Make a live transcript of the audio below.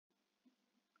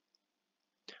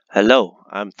Hello,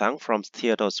 I'm Thang from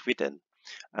Theodore, Sweden.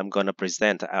 I'm going to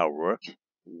present our work,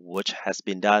 which has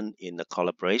been done in a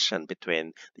collaboration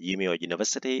between the Umeå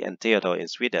University and Theodore in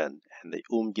Sweden and the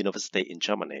University in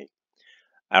Germany.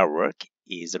 Our work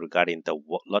is regarding the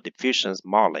workload diffusion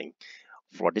modeling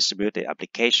for distributed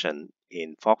application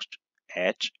in focused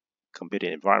edge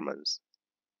computing environments.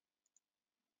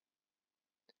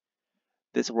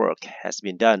 This work has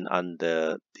been done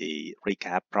under the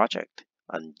RECAP project,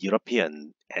 an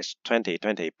European Edge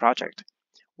 2020 project,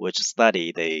 which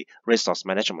study the resource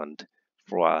management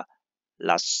for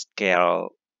large-scale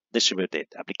distributed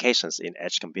applications in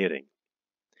edge computing.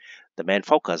 The main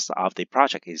focus of the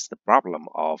project is the problem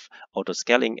of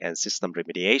autoscaling and system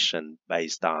remediation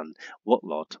based on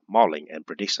workload modeling and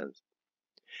predictions.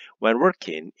 When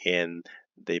working in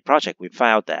the project, we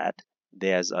found that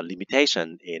there's a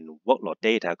limitation in workload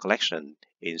data collection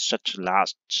in such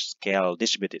large-scale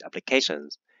distributed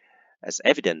applications, as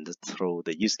evident through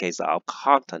the use case of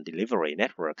content delivery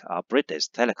network of British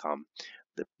Telecom,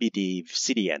 the BT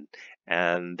CDN,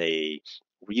 and the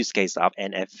use case of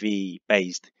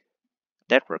NFV-based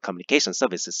network communication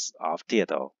services of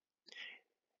Theodore.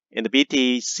 In the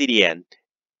BT CDN,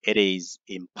 it is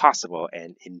impossible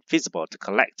and infeasible to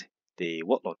collect the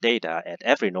workload data at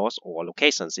every node or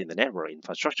locations in the network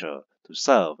infrastructure to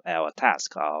serve our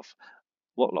task of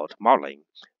workload modeling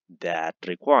that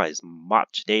requires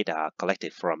much data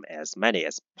collected from as many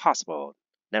as possible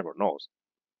network nodes.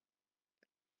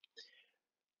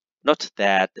 Note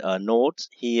that a node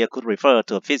here could refer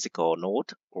to a physical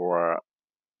node or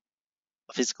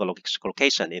a physical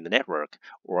location in the network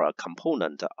or a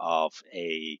component of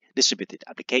a distributed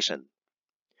application.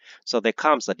 So there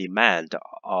comes a demand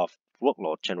of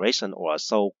workload generation or a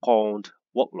so-called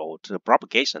workload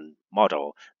propagation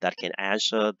model that can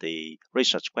answer the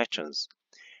research questions.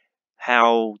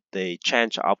 How the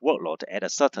change of workload at a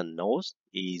certain node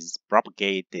is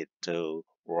propagated to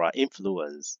or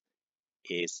influence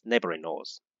its neighboring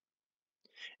nodes.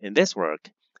 In this work,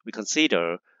 we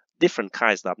consider different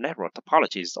kinds of network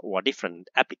topologies or different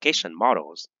application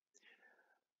models.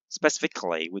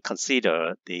 Specifically, we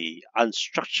consider the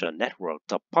unstructured network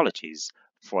topologies,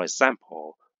 for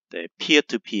example, the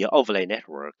peer-to-peer overlay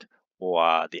network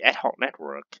or the ad hoc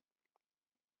network,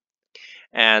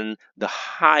 and the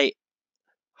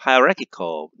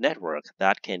hierarchical network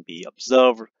that can be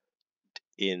observed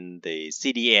in the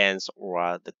CDNs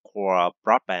or the core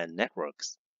broadband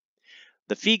networks.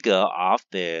 The figure of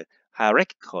the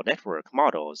hierarchical network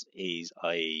models is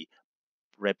a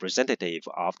representative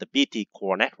of the BT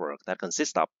core network that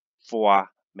consists of four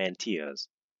main tiers: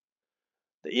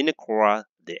 the inner core,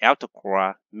 the outer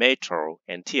core, metro,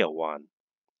 and tier 1,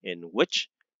 in which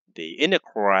the inner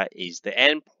core is the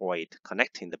endpoint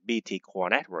connecting the BT core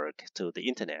network to the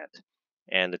internet,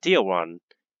 and the tier 1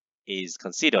 is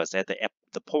considered as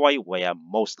the point where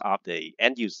most of the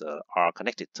end users are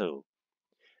connected to.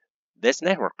 This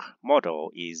network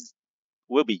model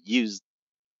will be used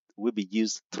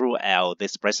throughout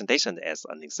this presentation as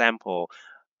an example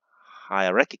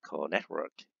hierarchical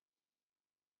network.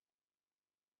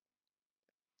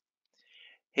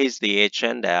 Here's the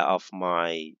agenda of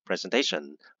my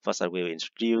presentation. First, I will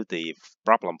introduce the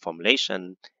problem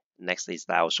formulation. Next is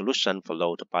our solution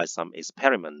followed by some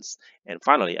experiments. And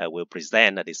finally, I will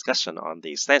present a discussion on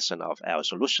the extension of our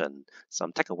solution,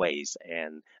 some takeaways,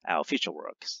 and our future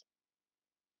works.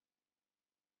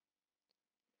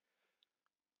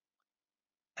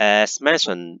 As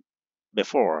mentioned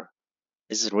before,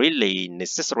 it's really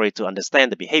necessary to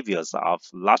understand the behaviors of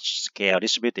large-scale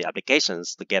distributed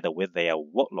applications together with their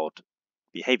workload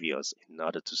behaviors in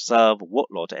order to serve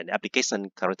workload and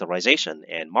application characterization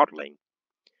and modeling.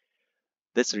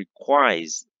 This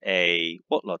requires a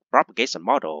workload propagation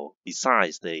model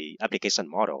besides the application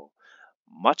model.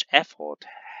 Much effort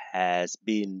has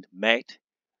been made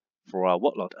for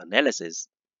workload analysis,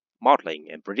 modeling,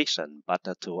 and prediction, but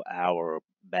to our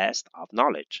best of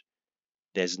knowledge,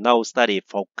 there's no study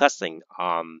focusing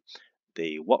on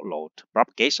the workload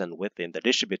propagation within the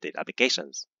distributed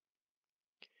applications.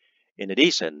 In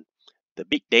addition, the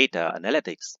big data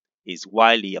analytics is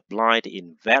widely applied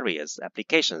in various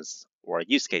applications or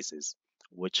use cases,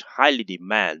 which highly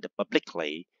demand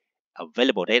publicly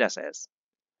available datasets.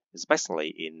 Especially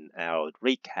in our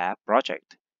RECAP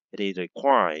project, it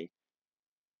requires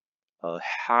a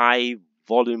high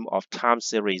volume of time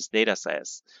series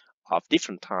datasets of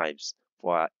different types.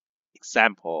 For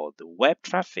example, the web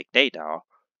traffic data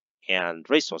and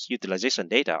resource utilization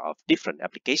data of different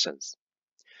applications.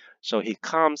 So here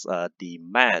comes a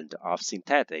demand of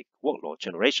synthetic workload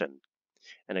generation.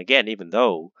 And again, even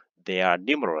though there are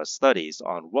numerous studies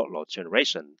on workload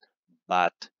generation,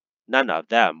 but none of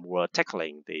them were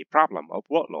tackling the problem of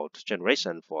workload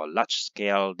generation for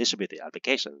large-scale distributed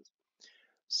applications.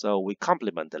 So we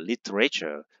complement the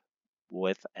literature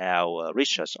with our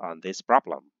research on this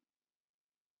problem.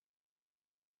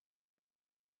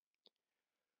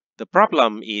 The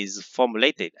problem is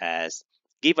formulated as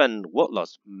given workload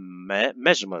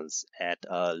measurements at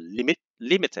a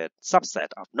limited subset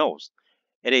of nodes,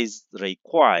 it is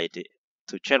required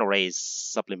to generate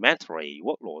supplementary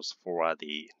workloads for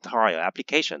the entire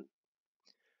application.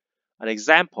 An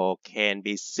example can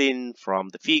be seen from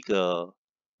the figure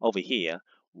over here,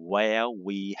 where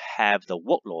we have the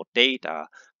workload data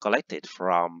collected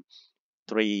from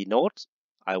three nodes,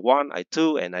 I1,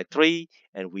 I2, and I3,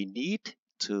 and we need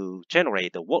to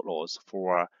generate the workloads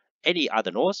for any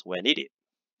other nodes when needed.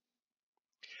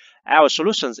 Our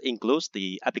solutions includes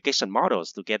the application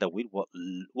models together with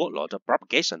workload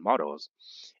propagation models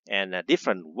and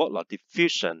different workload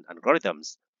diffusion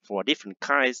algorithms for different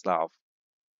kinds of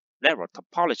network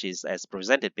topologies as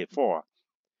presented before.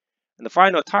 And the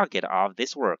final target of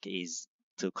this work is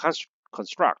to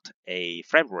construct a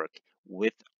framework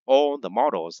with all the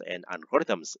models and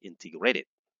algorithms integrated.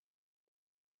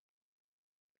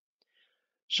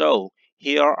 So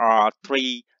here are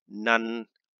three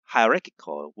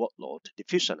non-hierarchical workload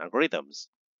diffusion algorithms.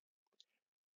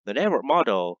 The network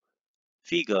model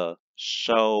figure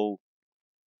shows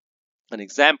an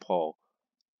example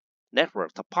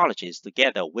network topologies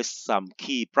together with some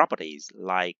key properties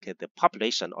like the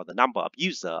population or the number of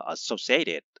users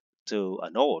associated to a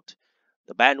node,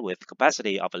 the bandwidth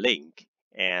capacity of a link,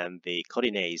 and the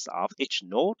coordinates of each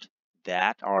node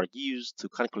that are used to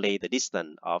calculate the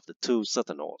distance of the two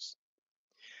certain nodes.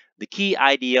 The key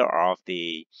idea of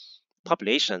the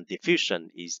population diffusion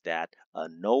is that a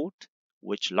node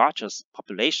with largest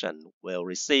population will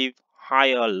receive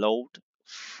higher load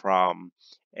from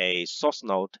a source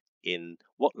node in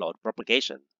workload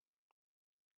propagation.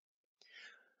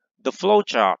 The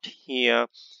flowchart here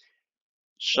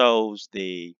shows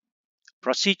the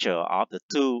procedure of the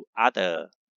two other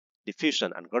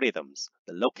diffusion algorithms,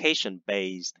 the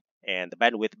location-based and the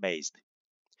bandwidth-based.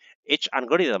 Each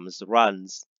algorithm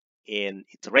runs in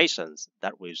iterations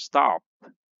that will stop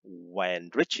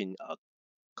when reaching a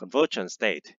convergence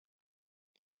state.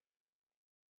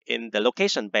 In the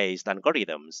location-based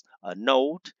algorithms, a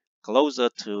node closer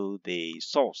to the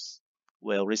source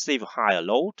will receive higher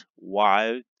load,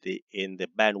 while in the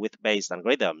bandwidth-based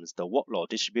algorithms, the workload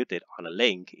distributed on a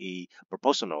link is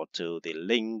proportional to the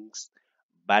link's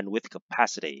bandwidth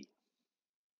capacity.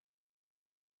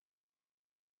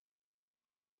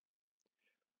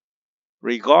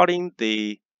 Regarding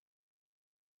the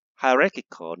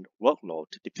hierarchical workload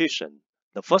diffusion,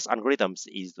 the first algorithm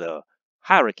is the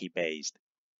hierarchy-based.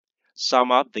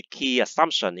 Some of the key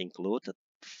assumptions include: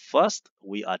 first,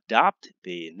 we adopt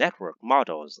the network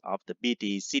models of the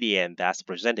BD-CDN that's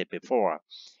presented before,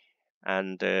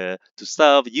 and to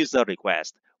serve user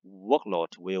requests,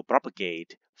 workload will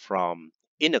propagate from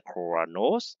inner core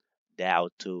nodes down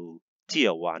to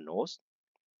tier 1 nodes.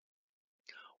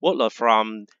 Workload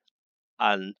from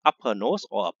an upper node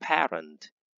or a parent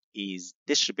is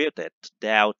distributed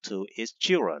down to its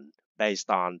children based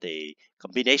on the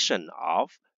combination of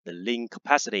the link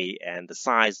capacity and the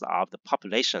size of the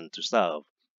population to serve.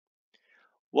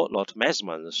 Workload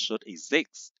measurement should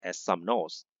exist at some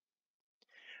nodes.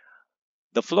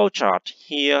 The flowchart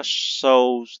here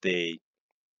shows the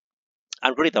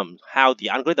algorithm, how the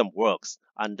algorithm works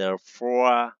under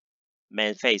four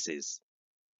main phases.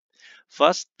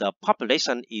 First, the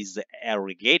population is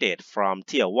aggregated from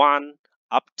tier 1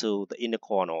 up to the inner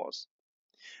core nodes.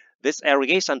 This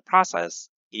aggregation process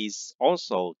is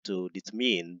also to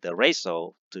determine the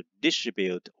ratio to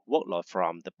distribute workload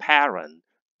from the parent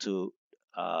to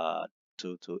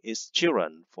its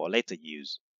children for later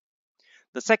use.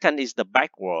 The second is the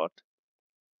backward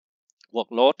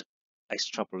workload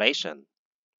extrapolation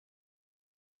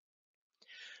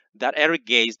that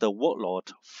aggregates the workload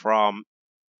from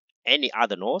any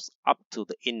other nodes up to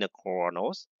the inner core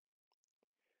nodes.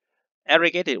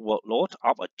 Aggregated workload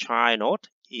of a child node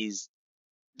is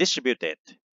distributed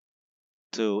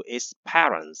to its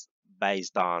parents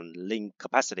based on link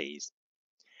capacities.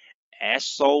 As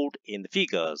shown in the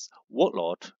figures,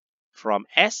 workload from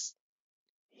S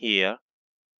here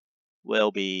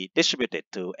will be distributed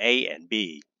to A and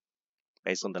B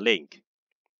based on the link,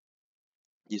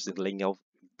 using the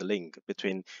link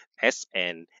between S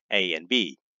and A and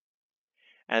B.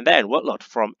 And then workload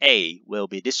from A will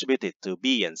be distributed to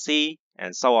B and C,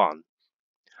 and so on.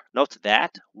 Note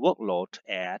that workload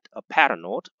at a parent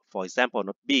node, for example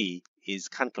node B, is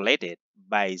calculated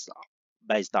based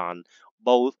on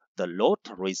both the load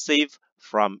received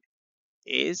from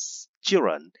its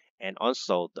children and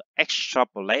also the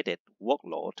extrapolated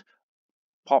workload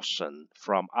portion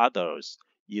from others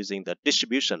using the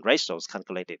distribution ratios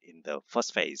calculated in the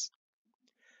first phase.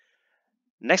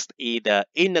 Next is the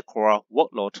inner core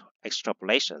workload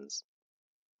extrapolations.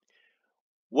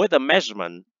 With the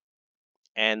measurement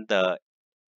and the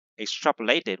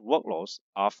extrapolated workloads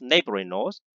of neighboring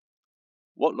nodes,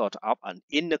 workload of an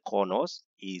inner core node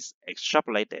is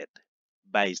extrapolated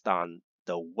based on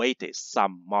the weighted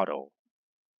sum model.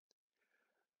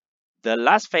 The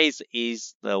last phase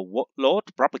is the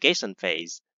workload propagation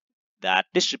phase that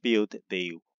distributes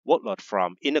the workload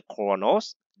from inner core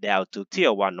nodes down to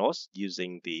tier 1 nodes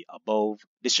using the above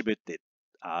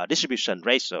distribution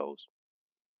ratios.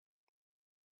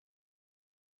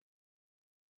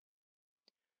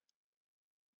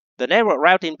 The network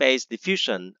routing-based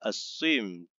diffusion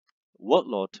assumes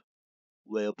workload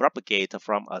will propagate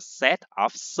from a set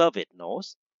of served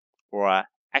nodes, or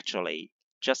actually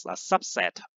just a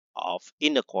subset of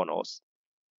inner core nodes,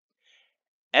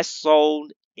 as shown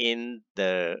in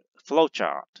the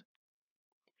flowchart.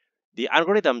 The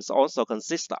algorithms also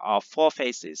consist of 4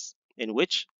 phases, in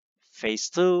which phase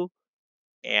 2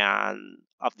 and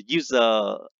of the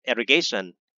user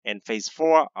aggregation and phase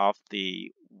 4 of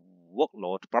the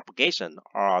workload propagation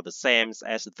are the same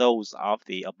as those of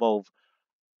the above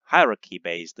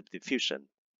hierarchy-based diffusion.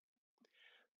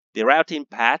 The routing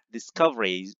path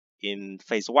discovery in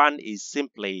phase 1 is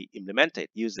simply implemented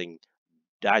using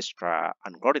Dijkstra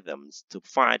algorithms to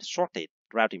find shorted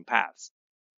routing paths.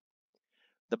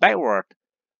 The backward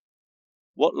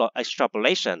workload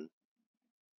extrapolation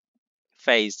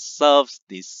phase serves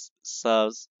the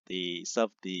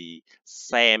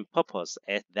same purpose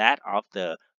as that of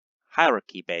the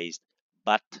hierarchy-based,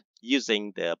 but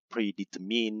using the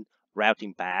predetermined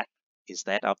routing path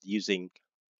instead of using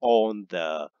on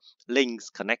the links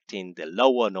connecting the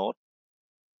lower node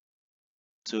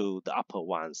to the upper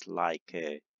ones, like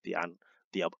the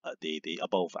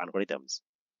above algorithms.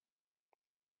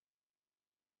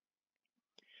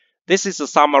 This is a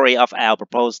summary of our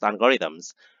proposed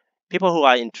algorithms. People who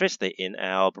are interested in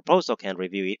our proposal can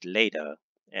review it later,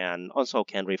 and also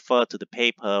can refer to the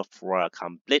paper for a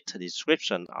complete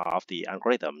description of the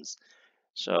algorithms.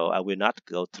 So I will not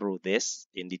go through this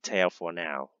in detail for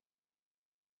now.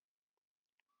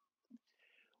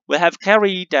 We have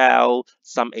carried out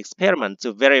some experiments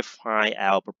to verify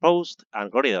our proposed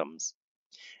algorithms.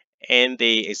 In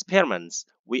the experiments,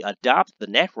 we adopt the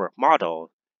network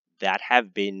model that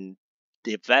have been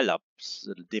developed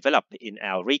in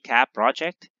our recap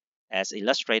project as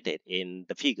illustrated in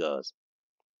the figures.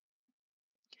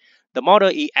 The model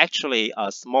is actually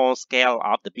a small scale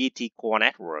of the BT core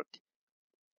network,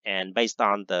 and based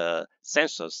on the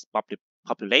census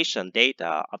population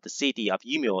data of the city of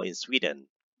Umeå in Sweden.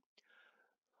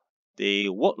 The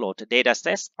workload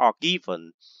datasets are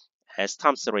given as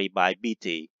time series by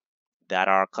BT that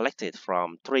are collected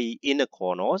from 3 inner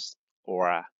core nodes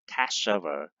or cache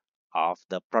server of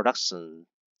the production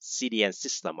CDN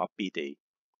system of BT.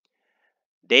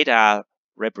 Data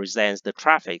represents the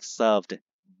traffic served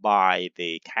by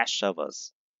the cache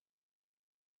servers.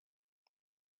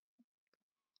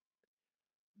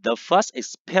 The first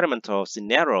experimental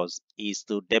scenario is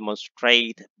to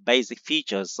demonstrate basic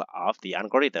features of the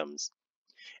algorithms.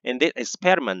 In this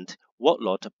experiment,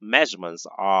 workload measurements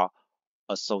are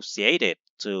associated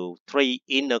to 3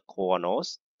 inner core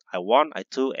nodes, I1,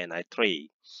 I2, and I3.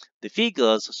 The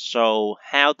figures show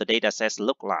how the datasets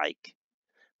look like.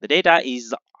 The data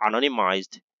is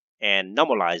anonymized and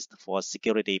normalized for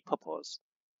security purpose.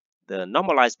 The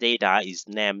normalized data is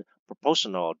named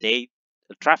proportional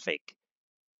traffic,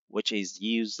 which is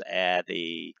used as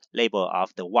the label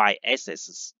of the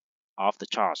y-axis of the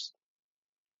chart.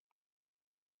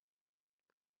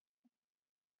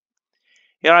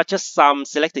 Here are just some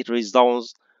selected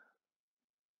results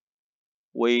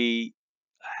we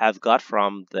have got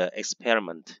from the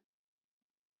experiment.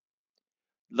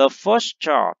 The first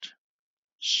chart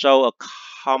shows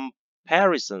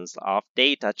comparisons of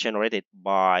data generated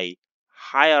by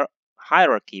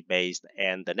hierarchy-based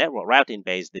and the network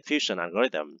routing-based diffusion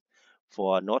algorithm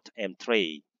for node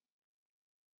M3.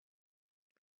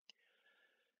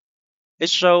 It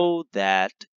shows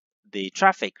that the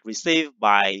traffic received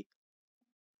by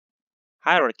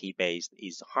hierarchy-based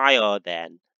is higher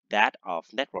than that of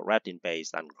network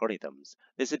routing-based algorithms.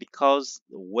 This is because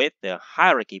with the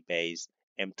hierarchy-based,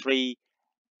 M3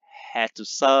 had to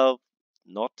serve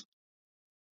node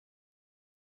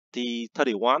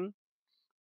T31,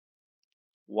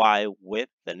 while with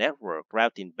the network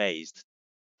routing-based,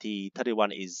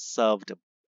 T31 is served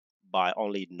by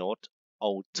only node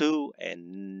O2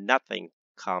 and nothing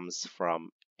comes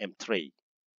from M3.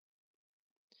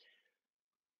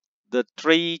 The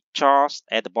three charts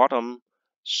at the bottom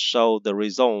show the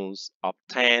results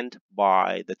obtained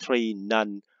by the three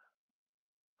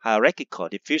non-hierarchical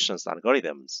diffusion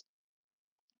algorithms.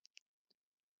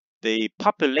 The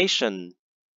population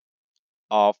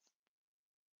of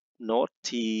node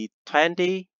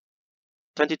T20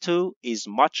 22 is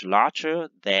much larger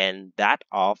than that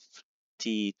of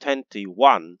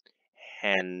T21,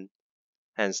 and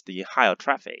hence the higher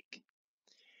traffic.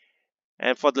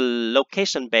 And for the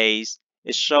location base,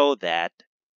 it shows that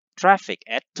traffic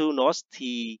at two nodes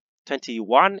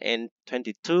T21 and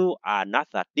 22 are not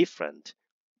that different.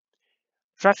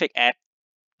 Traffic at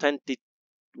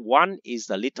 21 is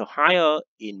a little higher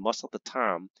in most of the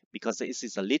time because it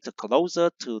is a little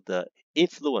closer to the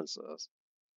influencers.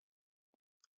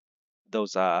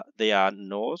 They are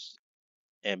nodes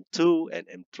M2 and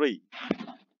M3.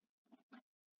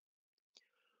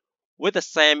 With the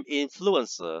same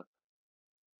influencers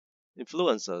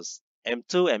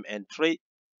M2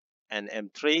 and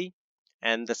M3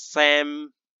 and the same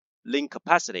link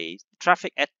capacity,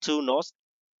 traffic at two nodes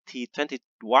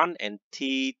T21 and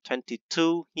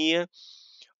T22 here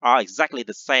are exactly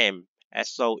the same as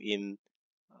so in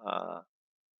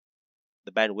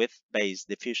the bandwidth-based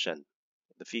diffusion,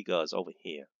 the figures over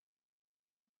here.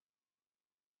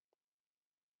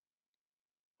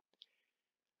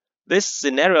 This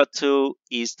scenario 2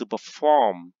 is to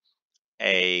perform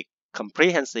a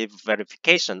comprehensive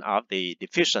verification of the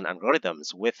diffusion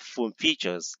algorithms with full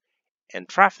features, and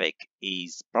traffic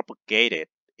is propagated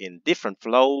in different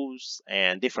flows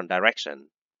and different directions.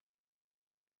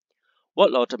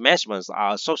 Workload measurements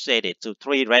are associated to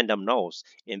three random nodes.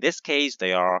 In this case,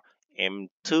 they are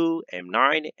M2,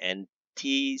 M9, and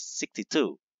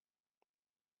T62.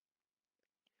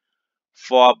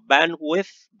 For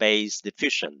bandwidth-based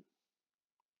diffusion,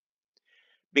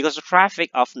 because the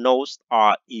traffic of nodes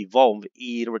are evolved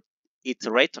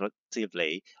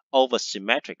iteratively over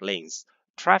symmetric links,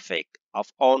 traffic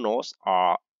of all nodes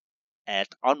are at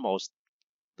almost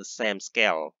the same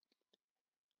scale.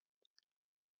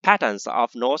 Pattern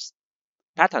of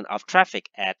traffic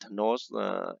at nodes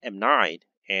M9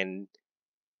 and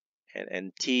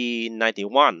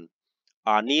T91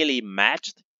 are nearly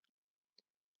matched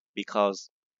because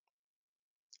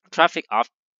traffic of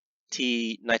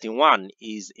T91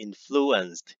 is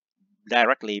influenced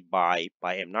directly by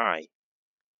M9,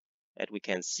 as we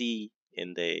can see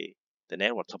in the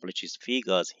network topologies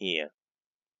figures here.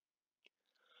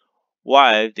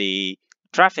 While the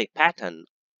traffic pattern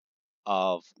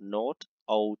of node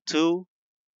O2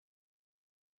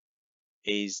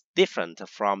 is different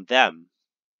from them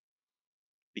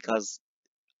because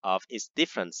of its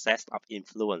different sets of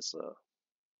influencers.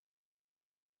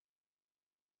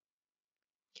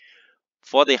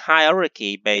 For the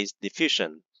hierarchy-based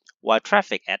diffusion, while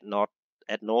traffic at node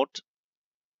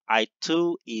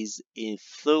I2 is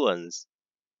influenced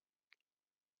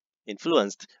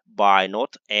by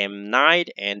node M9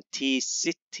 and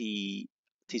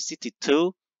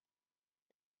T62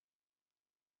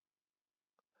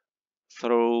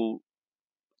 through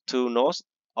two nodes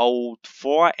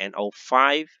O4 and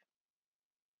O5.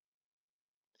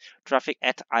 Traffic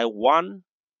at I1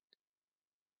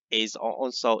 is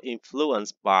also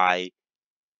influenced by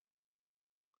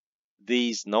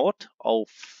these nodes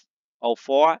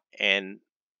O4 and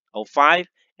O5,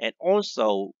 and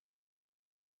also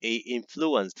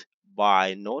influenced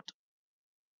by node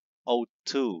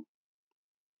O2.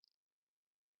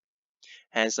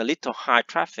 Hence, a little high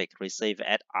traffic received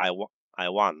at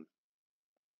I1.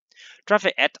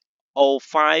 Traffic at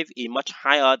O5 is much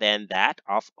higher than that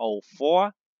of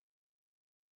O4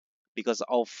 because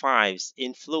O5 is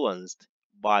influenced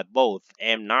by both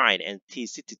M9 and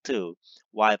T62,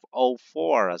 while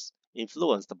O4 is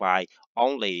influenced by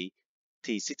only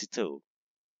T62.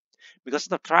 Because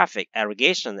of the traffic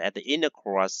aggregation at the inner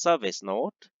core service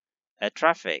node, the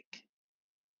traffic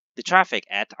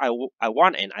at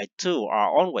I1 and I2 are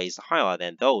always higher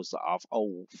than those of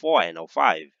O4 and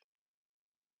O5.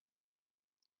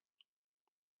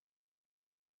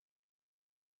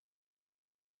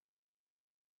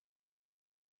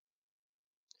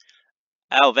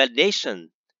 Our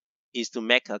validation is to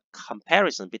make a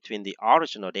comparison between the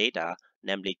original data,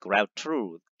 namely ground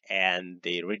truth, and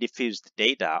the rediffused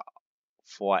data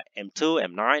for M2,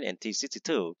 M9, and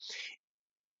T62.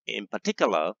 In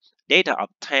particular, data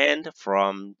obtained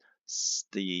from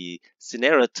the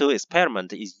scenario 2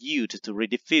 experiment is used to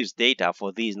rediffuse data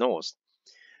for these nodes.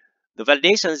 The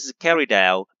validation is carried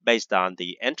out based on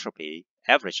the entropy,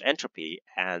 average entropy,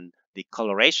 and the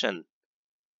correlation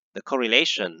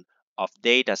of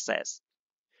data sets.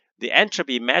 The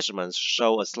entropy measurements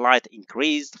show a slight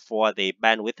increase for the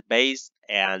bandwidth-based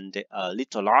and a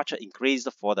little larger increase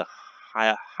for the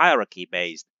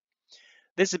hierarchy-based.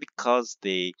 This is because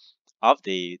of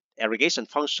the aggregation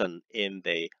function in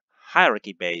the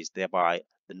hierarchy-based, thereby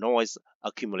the noise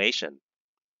accumulation.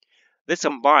 This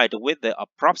combined with the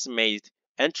approximate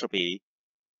entropy,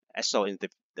 as shown in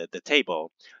the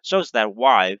table, shows that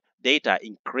while data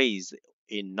increase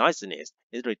in noisiness,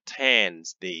 it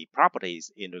retains the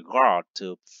properties in regard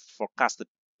to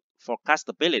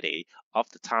forecastability of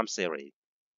the time series.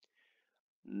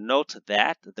 Note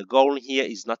that the goal here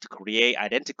is not to create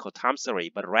identical time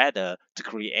series, but rather to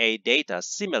create data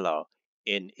similar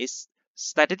in its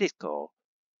statistical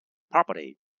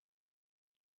property.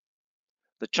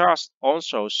 The charts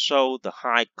also show the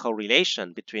high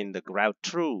correlation between the ground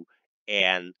truth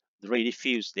and the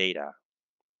rediffused data.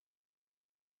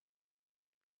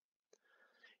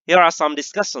 Here are some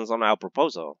discussions on our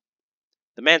proposal.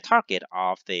 The main target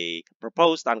of the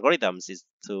proposed algorithms is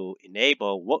to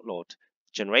enable workload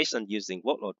generation using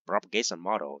workload propagation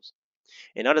models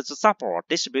in order to support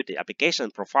distributed application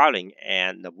profiling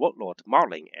and workload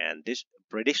modeling and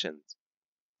predictions.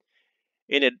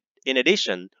 In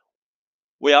addition,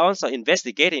 we are also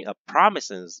investigating a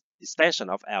promising extension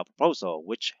of our proposal,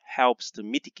 which helps to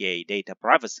mitigate data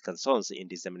privacy concerns in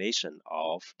dissemination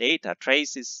of data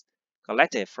traces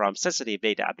collected from sensitive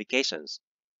data applications.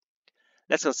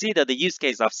 Let's consider the use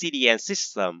case of CDN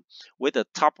system with the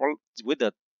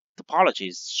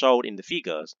topologies shown in the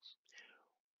figures.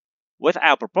 With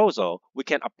our proposal, we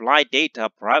can apply data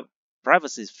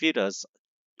privacy filters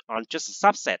on just a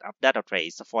subset of data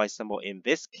traces. For example, in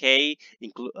this case,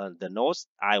 include the nodes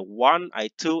I1,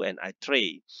 I2, and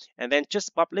I3, and then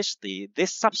just publish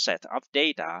this subset of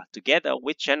data together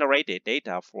with generated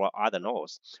data for other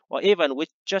nodes, or even with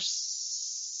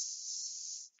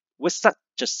such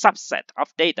a subset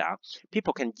of data,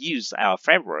 people can use our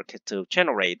framework to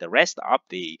generate the rest of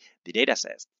the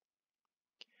datasets.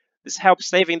 This helps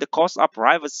saving the cost of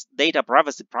data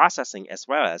privacy processing as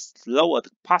well as lower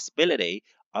the possibility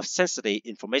of sensitive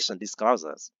information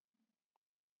disclosures.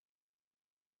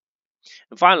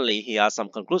 And finally, here are some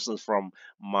conclusions from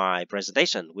my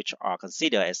presentation, which are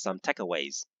considered as some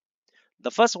takeaways.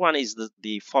 The first one is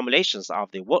the formulations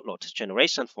of the workload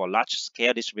generation for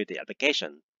large-scale distributed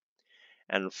application,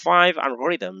 and 5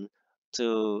 algorithms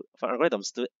to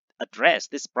address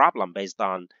this problem based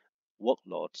on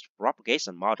workload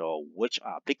propagation model, which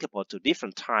are applicable to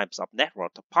different types of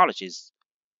network topologies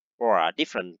or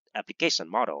different application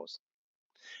models.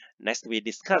 Next, we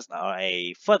discussed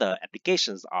further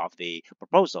applications of the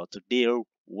proposal to deal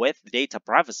with data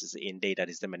privacy in data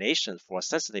dissemination for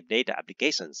sensitive data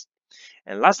applications.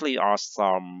 And lastly are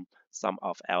some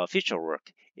of our future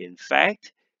work. In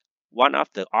fact, one of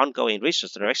the ongoing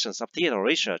research directions of theater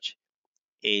research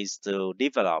is to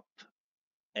develop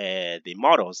the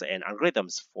models and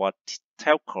algorithms for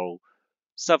telco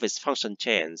service function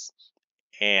chains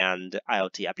and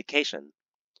IoT application.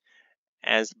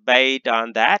 And based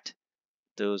on that,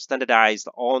 to standardize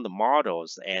all the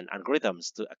models and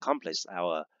algorithms to accomplish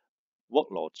our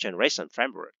workload generation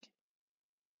framework.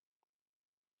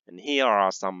 And here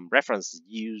are some references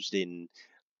used in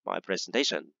my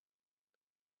presentation.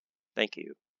 Thank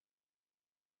you.